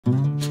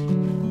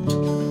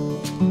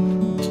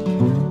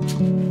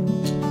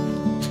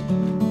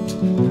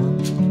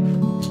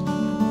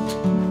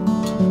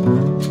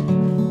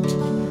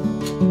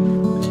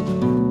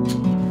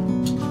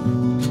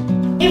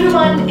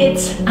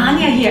It's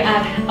Anya here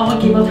at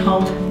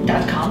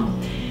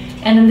ourgabled.home.com,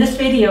 and in this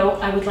video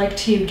I would like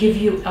to give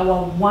you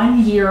our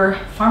 1-year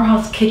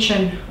farmhouse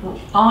kitchen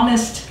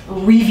honest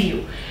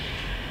review.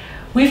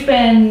 We've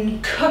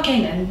been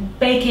cooking and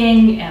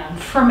baking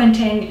and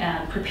fermenting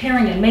and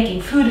preparing and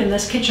making food in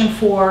this kitchen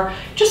for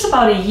just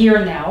about a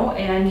year now,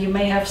 and you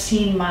may have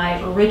seen my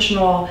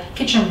original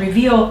kitchen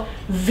reveal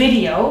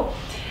video.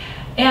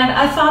 And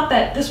I thought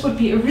that this would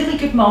be a really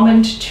good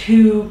moment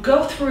to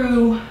go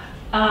through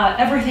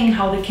everything,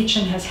 how the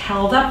kitchen has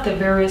held up, the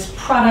various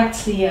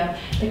products, the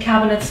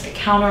cabinets, the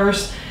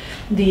counters,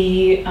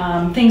 the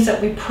things that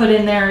we put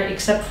in there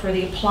except for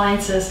the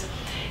appliances,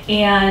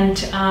 and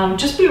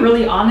just be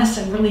really honest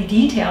and really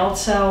detailed,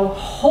 so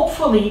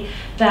hopefully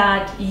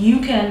that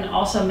you can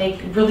also make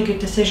really good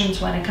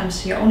decisions when it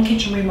comes to your own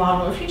kitchen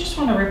remodel, or if you just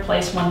want to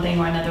replace one thing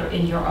or another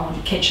in your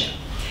own kitchen.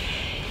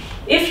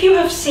 If you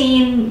have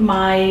seen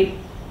my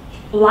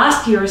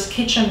last year's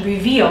kitchen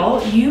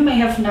reveal, you may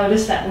have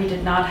noticed that we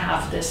did not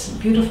have this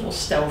beautiful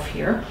stove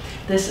here.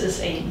 This is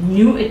a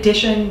new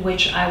addition,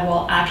 which I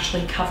will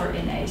actually cover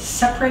in a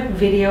separate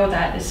video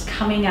that is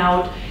coming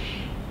out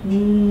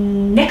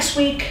next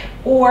week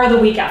or the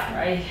week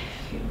after.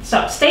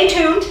 So stay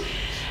tuned.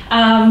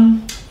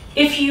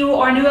 If you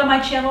are new on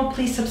my channel,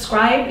 please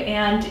subscribe,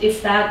 and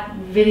if that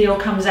video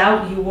comes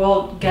out, you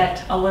will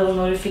get a little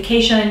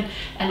notification.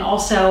 And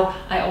also,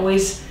 I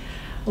always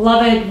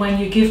love it when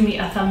you give me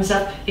a thumbs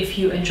up if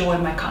you enjoy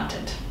my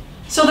content.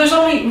 So there's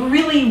only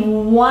really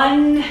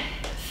one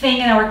thing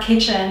in our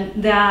kitchen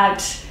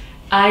that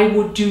I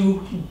would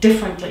do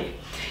differently.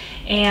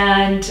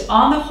 And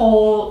on the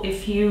whole,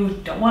 if you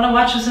don't want to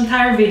watch this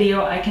entire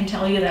video, I can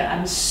tell you that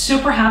I'm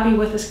super happy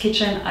with this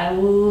kitchen. I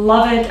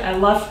love it. I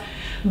love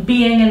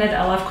being in it.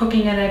 I love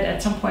cooking in it.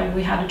 At some point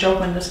we had a joke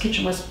when this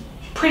kitchen was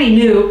pretty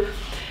new.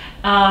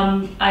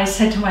 I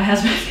said to my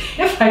husband,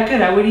 if I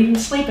could, I would even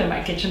sleep in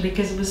my kitchen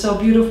because it was so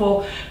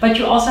beautiful. But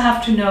you also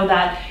have to know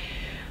that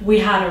we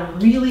had a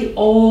really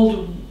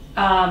old,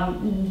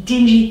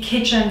 dingy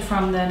kitchen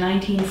from the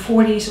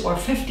 1940s or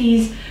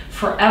 50s,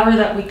 forever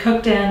that we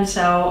cooked in.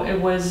 So it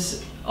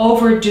was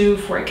overdue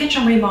for a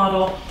kitchen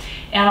remodel.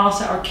 And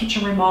also our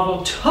kitchen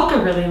remodel took a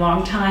really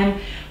long time,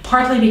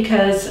 partly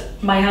because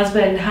my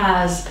husband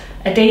has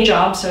a day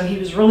job, so he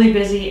was really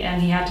busy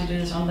and he had to do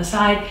this on the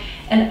side.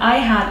 And I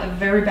had a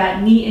very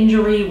bad knee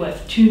injury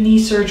with 2 knee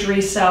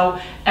surgeries, so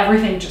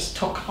everything just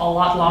took a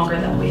lot longer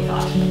than we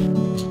thought.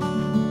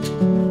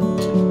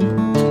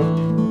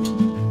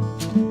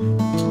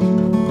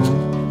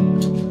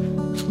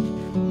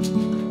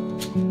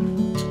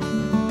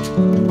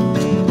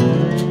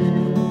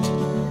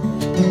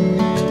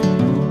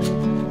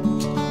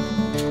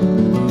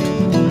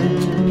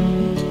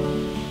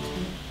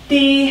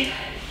 The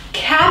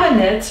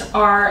cabinets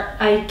are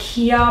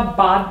Ikea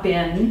bod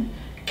bin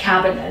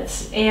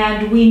cabinets,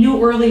 and we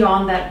knew early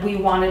on that we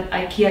wanted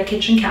Ikea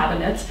kitchen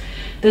cabinets.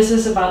 This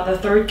is about the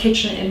 3rd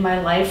kitchen in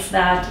my life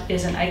that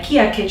is an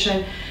Ikea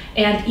kitchen,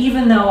 and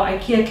even though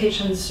Ikea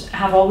kitchens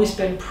have always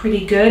been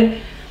pretty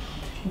good,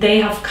 they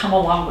have come a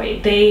long way.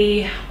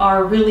 They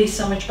are really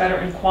so much better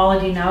in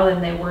quality now than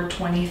they were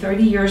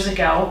 20-30 years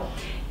ago.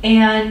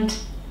 And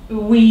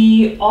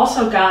we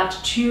also got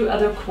 2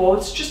 other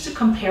quotes just to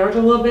compare it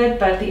a little bit,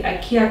 but the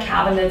Ikea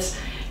cabinets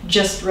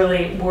just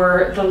really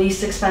were the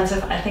least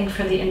expensive. I think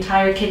for the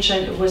entire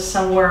kitchen it was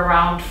somewhere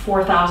around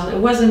 $4,000. It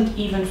wasn't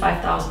even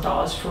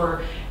 $5,000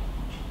 for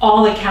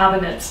all the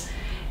cabinets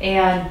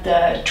and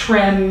the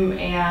trim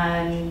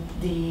and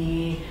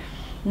the,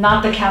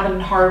 not the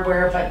cabinet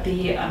hardware, but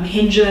the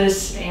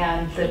hinges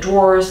and the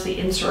drawers, the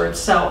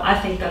inserts. So I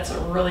think that's a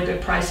really good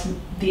price.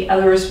 The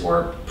others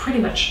were pretty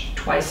much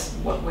twice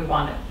what we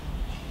wanted.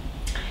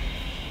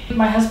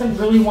 My husband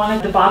really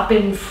wanted the bod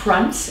bin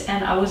fronts,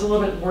 and I was a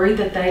little bit worried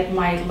that they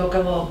might look a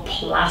little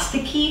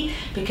plasticky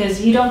because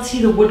you don't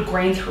see the wood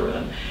grain through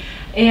them.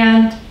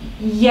 And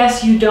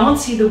yes, you don't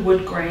see the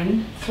wood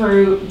grain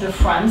through the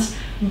fronts,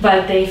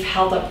 but they've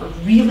held up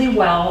really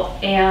well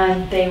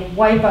and they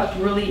wipe up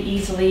really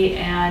easily,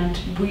 and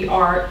we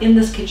are in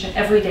this kitchen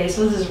every day.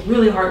 So this is a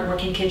really hard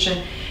working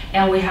kitchen,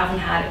 and we haven't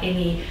had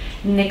any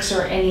nicks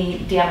or any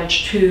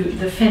damage to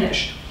the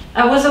finish.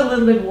 I was a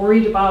little bit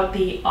worried about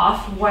the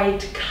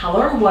off-white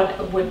color, what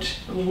it would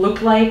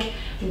look like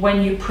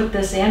when you put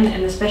this in,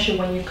 and especially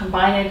when you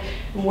combine it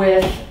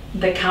with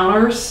the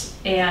counters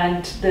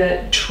and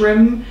the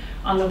trim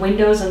on the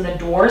windows and the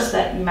doors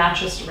that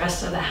matches the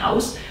rest of the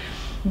house.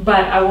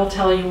 But I will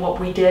tell you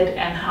what we did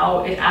and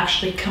how it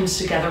actually comes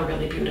together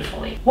really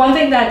beautifully. One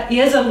thing that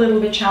is a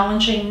little bit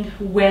challenging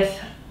with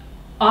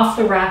off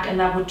the rack, and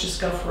that would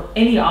just go for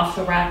any off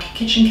the rack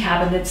kitchen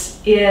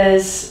cabinets,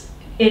 is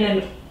in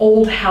an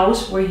old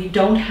house where you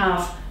don't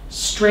have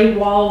straight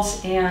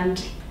walls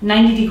and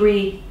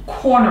 90-degree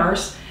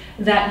corners,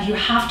 that you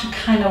have to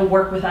kind of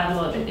work with that a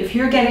little bit. If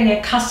you're getting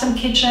a custom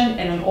kitchen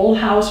in an old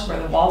house where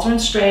the walls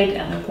aren't straight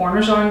and the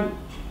corners aren't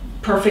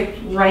perfect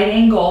right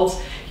angles,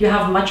 you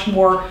have much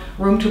more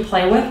room to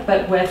play with.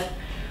 But with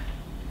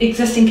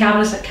existing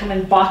cabinets that come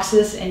in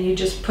boxes and you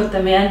just put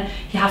them in,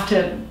 you have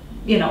to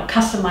you know,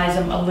 customize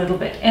them a little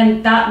bit.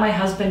 And that my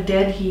husband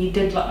did. He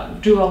did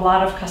do a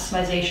lot of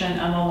customization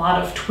and a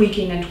lot of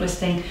tweaking and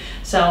twisting.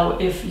 So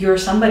if you're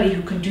somebody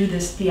who can do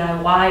this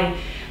DIY,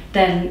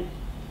 then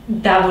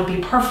that would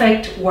be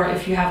perfect. Or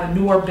if you have a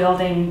newer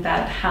building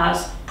that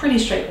has pretty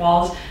straight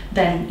walls,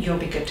 then you'll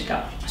be good to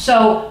go.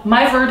 So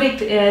my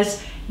verdict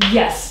is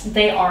yes,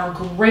 they are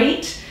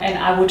great, and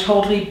I would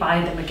totally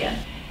buy them again.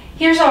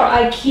 Here's our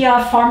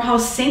Ikea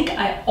Farmhouse sink.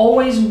 I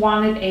always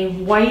wanted a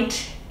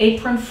white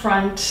apron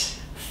front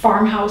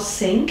Farmhouse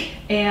sink,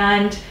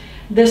 and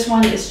this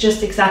one is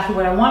just exactly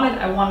what I wanted.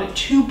 I wanted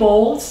 2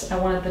 bowls. I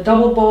wanted the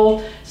double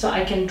bowl so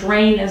I can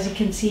drain, as you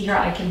can see here,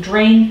 I can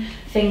drain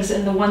things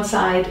in the one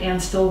side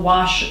and still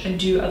wash and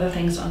do other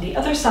things on the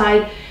other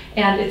side.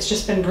 And it's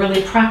just been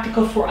really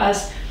practical for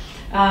us.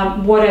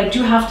 What I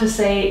do have to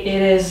say,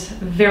 it is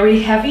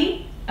very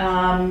heavy.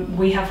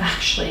 We have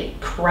actually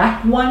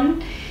cracked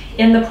one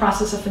in the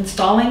process of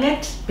installing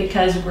it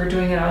because we're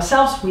doing it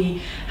ourselves.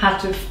 We had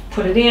to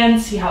put it in,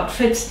 see how it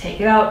fits, take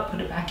it out, put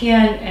it back in,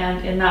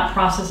 and in that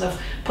process of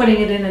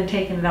putting it in and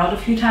taking it out a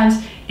few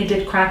times, it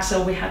did crack,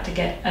 so we had to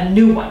get a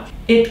new one.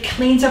 It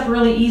cleans up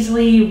really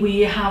easily.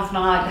 We have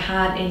not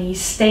had any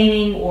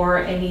staining or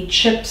any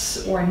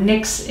chips or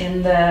nicks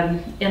in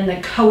the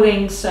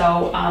coating,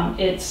 so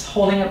it's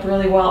holding up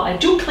really well. I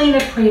do clean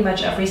it pretty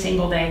much every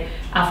single day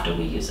after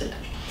we use it.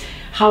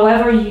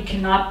 However, you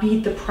cannot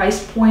beat the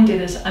price point.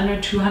 It is under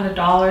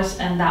 $200,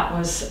 and that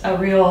was a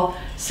real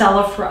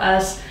seller for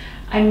us.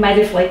 I might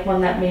have liked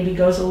one that maybe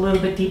goes a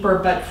little bit deeper,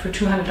 but for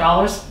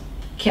 $200,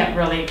 can't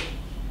really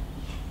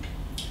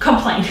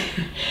complain.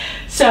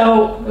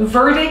 So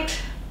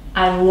verdict,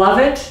 I love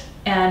it,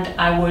 and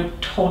I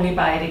would totally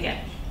buy it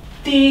again.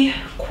 The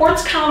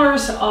quartz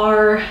counters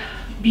are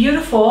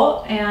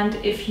beautiful, and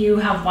if you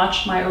have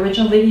watched my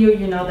original video,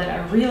 you know that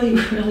I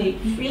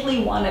really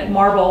wanted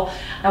marble.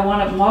 I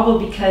wanted marble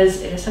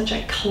because it is such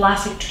a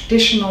classic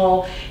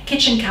traditional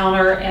kitchen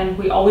counter, and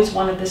we always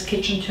wanted this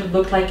kitchen to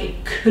look like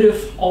it could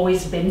have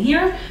always been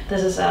here.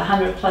 This is a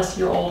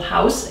 100-plus-year-old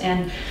house,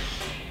 and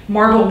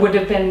marble would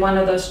have been one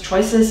of those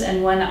choices.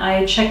 And when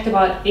I checked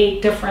about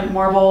 8 different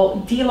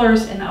marble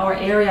dealers in our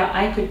area,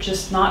 I could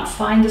just not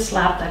find a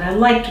slab that I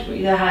liked. It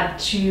either had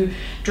too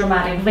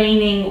dramatic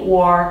veining,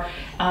 or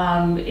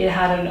it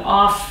had an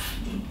off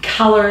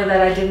color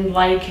that I didn't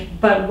like.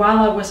 But while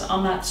I was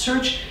on that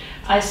search,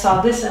 I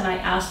saw this and I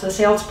asked the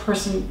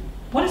salesperson,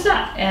 what is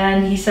that?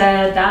 And he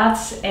said,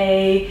 that's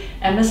a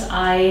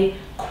MSI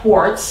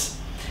quartz.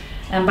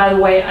 And by the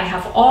way, I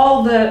have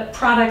all the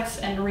products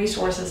and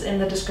resources in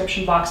the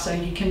description box, so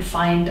you can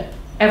find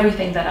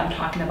everything that I'm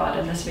talking about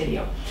in this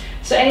video.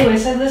 So anyway,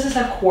 so this is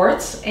a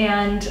quartz,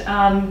 and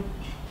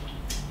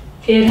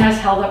it has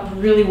held up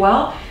really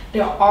well.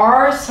 There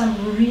are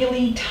some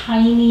really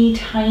tiny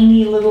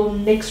little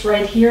nicks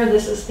right here.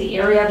 This is the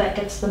area that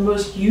gets the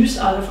most use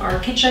out of our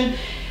kitchen.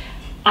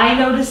 I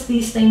notice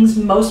these things,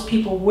 most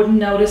people wouldn't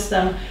notice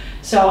them.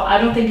 So I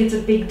don't think it's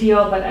a big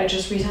deal, but I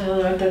just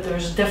recently learned that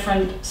there's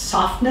different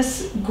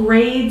softness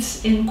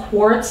grades in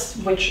quartz,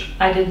 which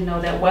I didn't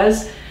know there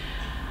was.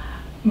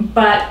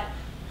 But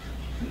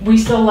we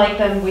still like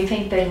them. We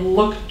think they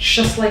look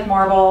just like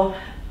marble,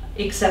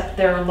 except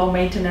they're low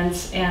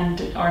maintenance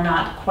and are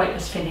not quite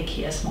as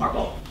finicky as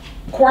marble.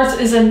 Quartz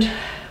isn't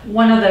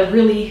one of the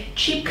really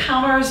cheap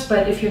counters,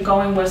 but if you're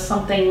going with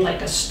something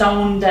like a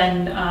stone,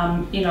 then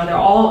you know, they're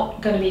all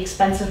going to be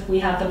expensive. We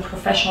had them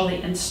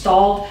professionally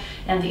installed,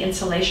 and the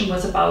installation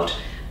was about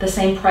the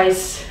same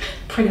price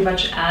pretty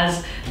much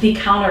as the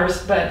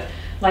counters. But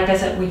like I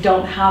said, we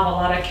don't have a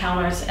lot of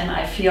counters, and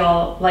I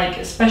feel like,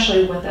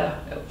 especially with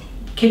a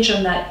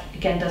kitchen that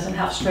again doesn't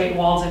have straight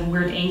walls and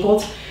weird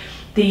angles,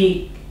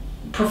 the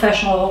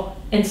professional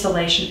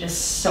installation is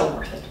so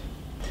worth it.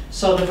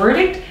 So the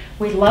verdict,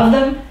 we love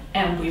them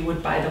and we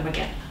would buy them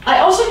again. I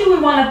also knew we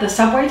wanted the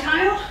subway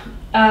tile.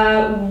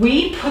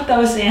 We put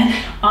those in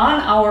on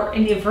our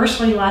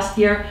anniversary last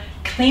year,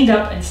 cleaned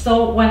up, and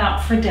still went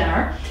out for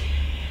dinner.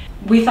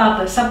 We thought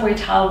the subway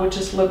tile would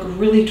just look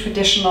really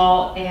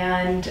traditional,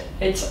 and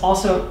it's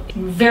also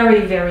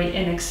very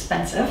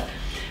inexpensive.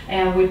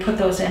 And we put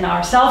those in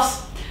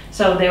ourselves,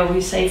 so there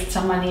we saved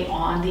some money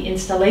on the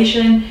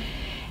installation.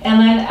 And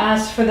then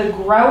as for the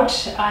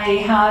grout, I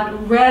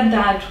had read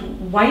that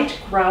white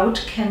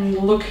grout can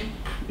look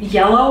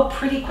yellow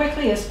pretty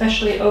quickly,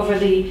 especially over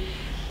the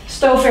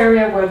stove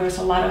area where there's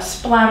a lot of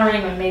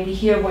splattering, or maybe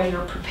here where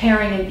you're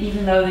preparing, and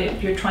even though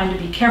you're trying to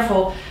be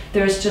careful,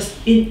 there's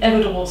just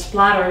inevitable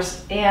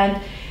splatters.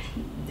 And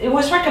it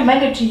was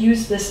recommended to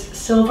use this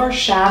silver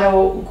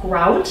shadow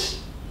grout.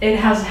 It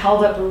has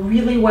held up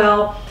really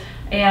well,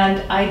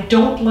 and I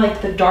don't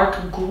like the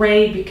dark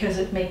gray because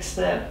it makes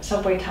the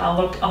subway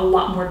tile look a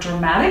lot more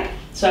dramatic.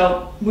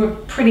 So we're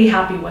pretty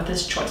happy with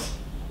this choice.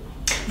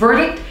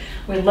 Verdict,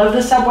 we love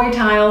the subway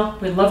tile,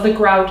 we love the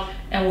grout,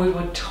 and we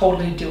would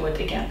totally do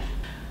it again.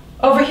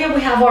 Over here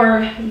we have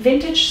our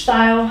vintage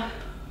style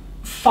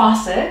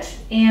faucet,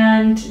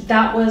 and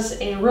that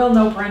was a real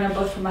no-brainer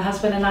both for my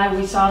husband and I.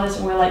 We saw this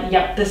and we're like,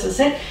 yep, this is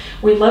it.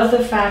 We love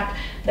the fact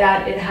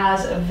that it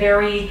has a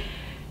very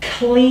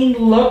clean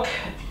look.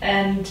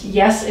 And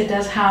yes, it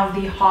does have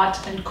the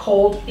hot and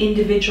cold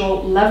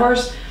individual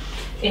levers,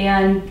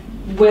 and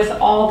with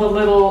all the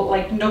little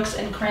like nooks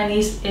and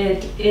crannies,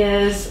 it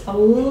is a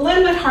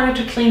little bit harder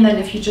to clean than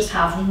if you just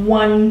have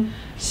one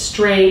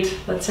straight,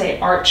 let's say,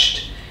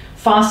 arched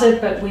faucet,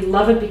 but we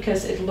love it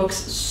because it looks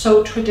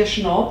so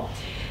traditional.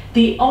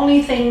 The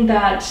only thing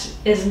that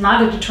is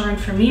not a deterrent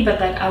for me, but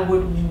that I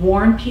would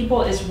warn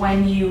people, is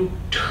when you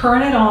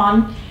turn it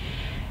on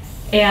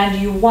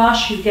and you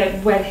wash, you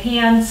get wet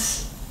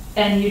hands,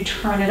 and you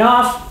turn it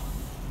off,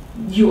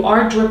 you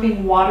are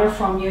dripping water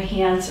from your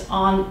hands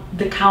on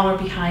the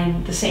counter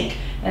behind the sink.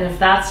 And if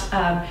that's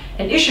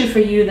an issue for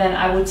you, then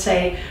I would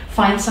say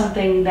find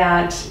something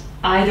that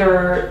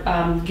either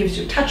gives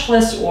you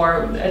touchless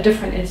or a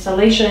different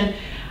installation.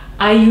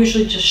 I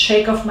usually just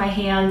shake off my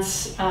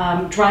hands,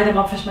 dry them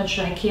off as much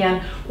as I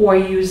can, or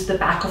use the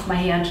back of my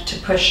hand to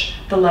push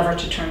the lever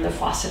to turn the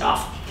faucet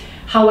off.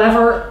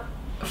 However,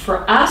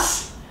 for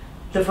us,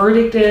 the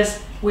verdict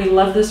is we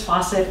love this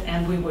faucet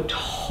and we would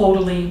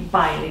totally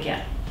buy it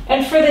again.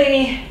 And for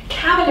the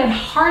cabinet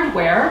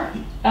hardware,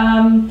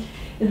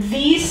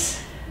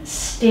 these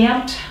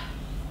stamped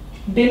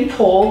bin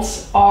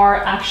poles are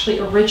actually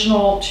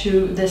original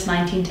to this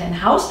 1910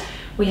 house.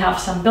 We have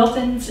some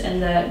built-ins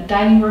in the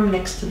dining room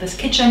next to this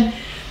kitchen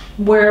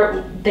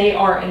where they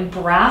are in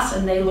brass,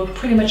 and they look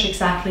pretty much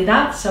exactly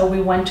that. So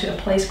we went to a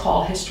place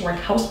called Historic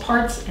House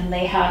Parts, and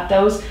they had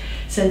those.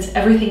 Since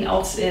everything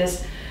else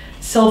is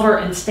silver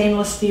and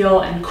stainless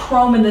steel and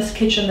chrome in this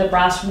kitchen, the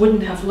brass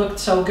wouldn't have looked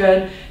so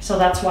good. So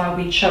that's why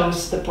we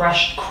chose the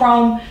brushed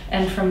chrome.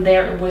 And from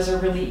there, it was a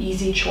really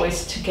easy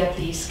choice to get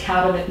these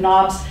cabinet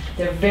knobs.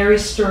 They're very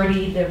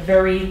sturdy, they're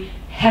very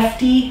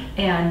hefty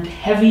and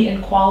heavy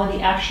in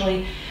quality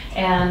actually.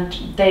 And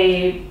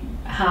they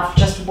have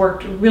just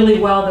worked really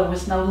well. There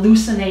was no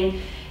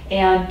loosening,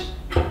 and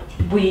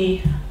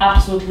we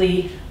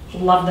absolutely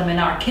love them in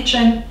our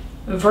kitchen.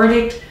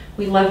 Verdict,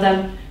 we love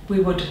them. We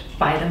would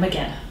buy them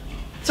again.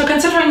 So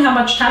considering how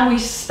much time we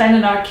spend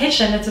in our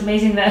kitchen, it's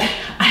amazing that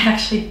I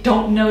actually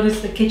don't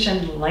notice the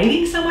kitchen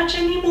lighting so much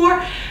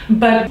anymore.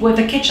 But with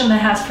a kitchen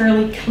that has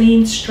fairly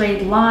clean,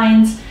 straight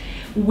lines,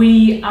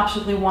 we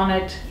absolutely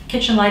wanted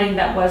kitchen lighting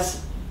that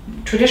was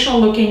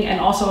traditional looking and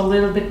also a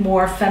little bit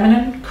more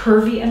feminine,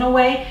 curvy in a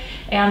way.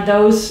 And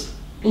those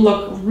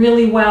look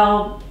really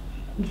well.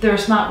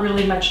 There's not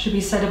really much to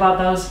be said about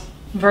those.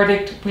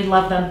 Verdict, we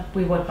love them.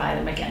 We would buy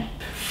them again.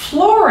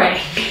 Flooring.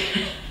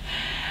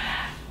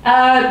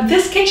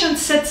 This kitchen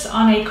sits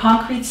on a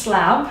concrete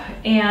slab,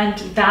 and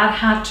that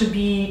had to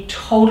be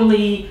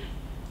totally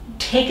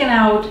taken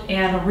out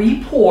and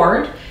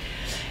re-poured.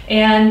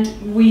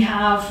 And we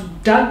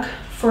have dug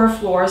for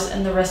floors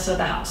in the rest of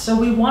the house. So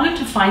we wanted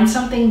to find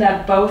something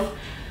that both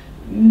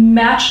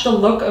matched the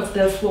look of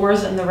the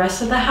floors in the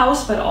rest of the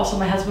house, but also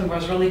my husband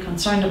was really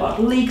concerned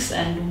about leaks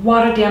and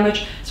water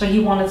damage. So he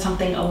wanted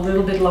something a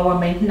little bit lower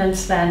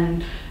maintenance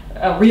than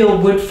real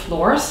wood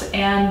floors.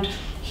 And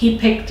he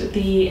picked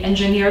the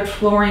engineered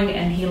flooring,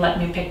 and he let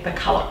me pick the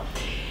color.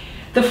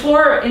 The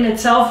floor in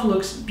itself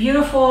looks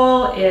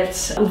beautiful.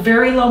 It's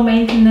very low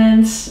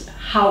maintenance.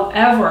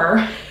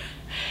 However,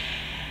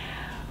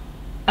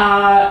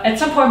 at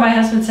some point my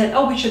husband said,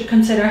 oh, we should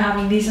consider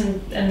having these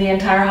in the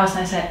entire house. And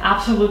I said,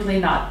 absolutely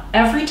not.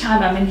 Every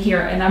time I'm in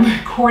here and I'm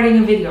recording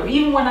a video,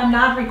 even when I'm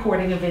not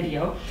recording a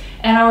video,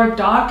 and our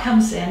dog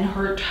comes in,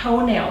 her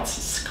toenails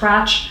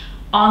scratch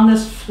on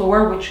this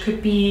floor, which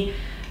could be,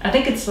 I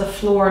think it's the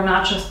floor,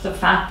 not just the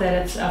fact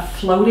that it's a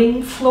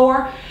floating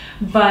floor,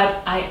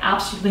 but I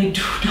absolutely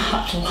do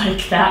not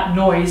like that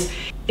noise.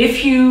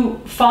 If you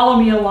follow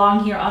me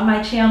along here on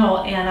my channel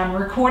and I'm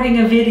recording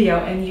a video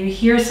and you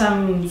hear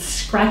some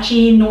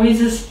scratchy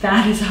noises,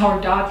 that is our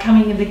dog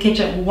coming in the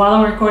kitchen while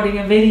I'm recording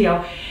a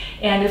video.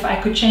 And if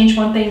I could change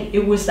one thing,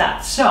 it was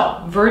that.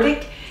 So,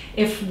 verdict,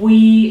 if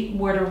we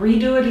were to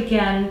redo it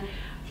again,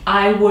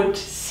 I would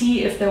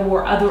see if there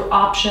were other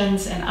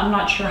options, and I'm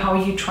not sure how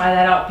you try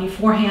that out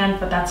beforehand,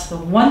 but that's the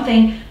one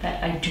thing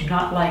that I do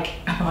not like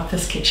about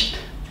this kitchen.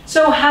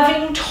 So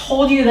having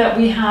told you that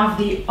we have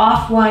the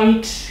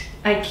off-white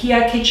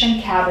Ikea kitchen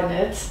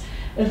cabinets,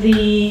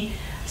 the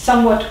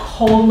somewhat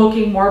cold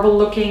looking, marble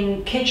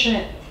looking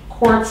kitchen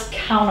quartz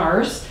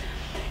counters,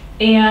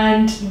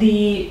 and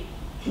the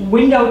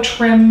window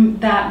trim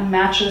that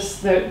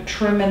matches the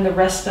trim in the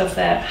rest of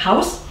the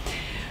house,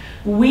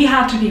 we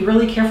have to be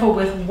really careful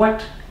with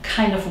what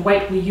kind of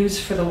white we use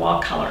for the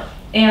wall color.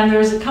 And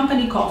there's a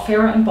company called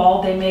Farrow &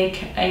 Ball. They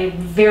make a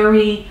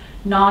very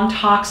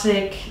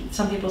non-toxic,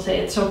 some people say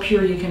it's so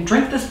pure you can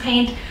drink this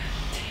paint,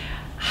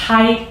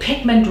 high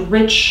pigment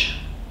rich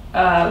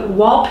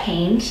wall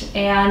paint,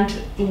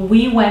 and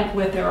we went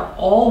with their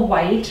all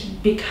white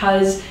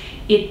because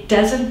it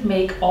doesn't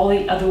make all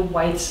the other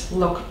whites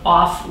look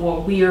off or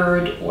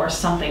weird or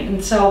something.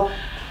 And so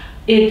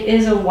it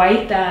is a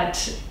white that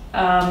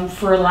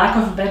for lack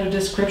of a better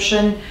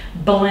description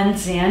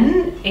blends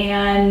in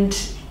and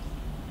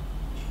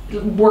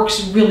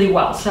works really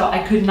well. So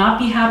I could not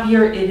be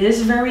happier. It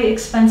is very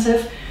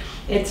expensive.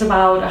 It's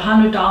about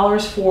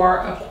 $100 for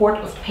a quart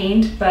of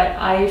paint, but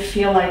I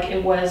feel like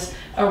it was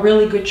a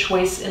really good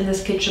choice in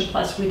this kitchen.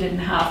 Plus we didn't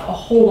have a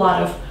whole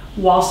lot of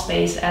wall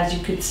space, as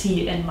you could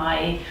see in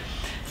my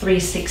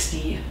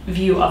 360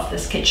 view of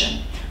this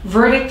kitchen.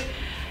 Verdict,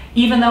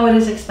 even though it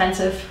is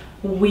expensive,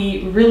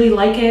 we really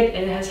like it.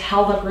 It has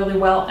held up really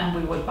well and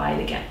we would buy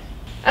it again.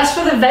 As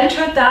for the vent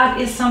hood, that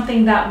is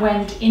something that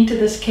went into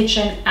this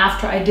kitchen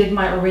after I did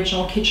my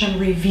original kitchen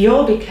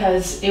reveal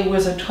because it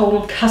was a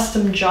total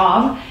custom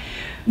job.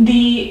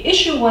 The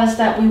issue was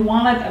that we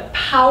wanted a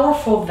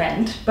powerful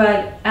vent,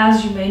 but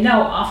as you may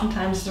know,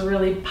 oftentimes the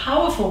really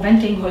powerful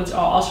venting hoods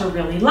are also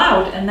really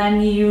loud, and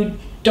then you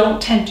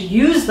don't tend to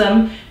use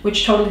them,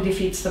 which totally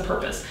defeats the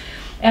purpose.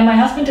 And my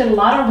husband did a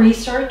lot of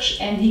research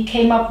and he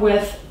came up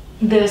with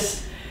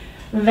this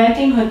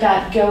venting hood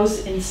that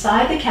goes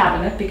inside the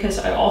cabinet, because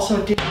I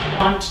also didn't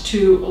want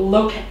to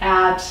look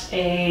at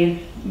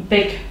a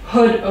big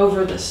hood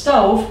over the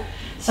stove.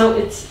 So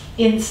it's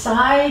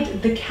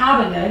inside the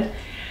cabinet.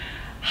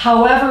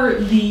 However,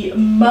 the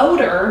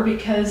motor,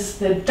 because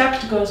the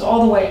duct goes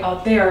all the way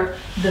out there,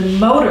 the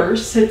motor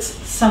sits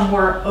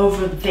somewhere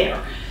over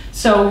there.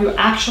 So you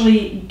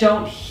actually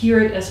don't hear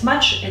it as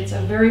much. It's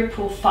a very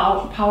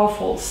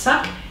powerful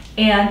suck,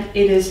 and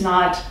it is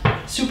not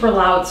super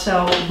loud.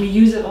 So we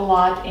use it a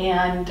lot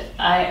and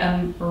I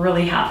am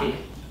really happy.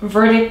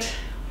 Verdict,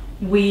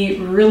 we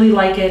really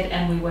like it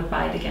and we would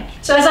buy it again.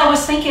 So as I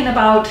was thinking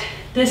about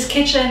this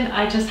kitchen,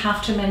 I just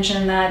have to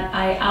mention that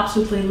I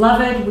absolutely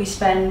love it. We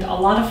spend a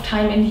lot of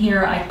time in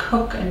here. I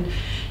cook and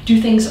do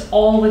things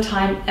all the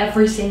time,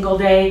 every single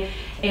day,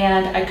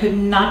 and I could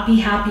not be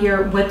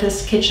happier with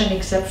this kitchen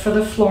except for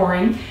the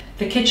flooring.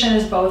 The kitchen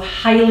is both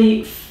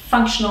highly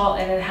functional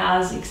and it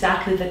has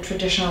exactly the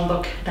traditional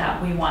look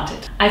that we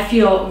wanted. I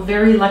feel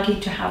very lucky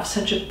to have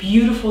such a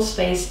beautiful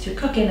space to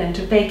cook in and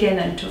to bake in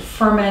and to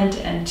ferment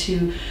and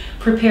to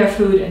prepare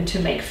food and to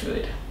make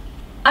food.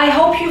 I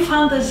hope you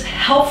found this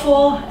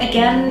helpful.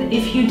 Again,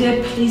 if you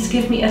did, please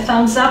give me a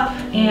thumbs up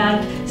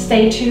and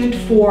stay tuned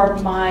for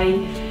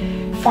my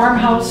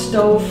Farmhouse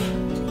stove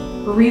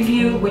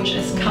review, which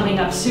is coming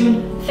up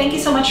soon. Thank you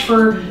so much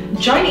for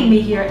joining me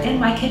here in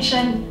my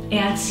kitchen,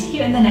 and see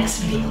you in the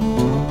next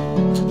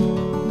video.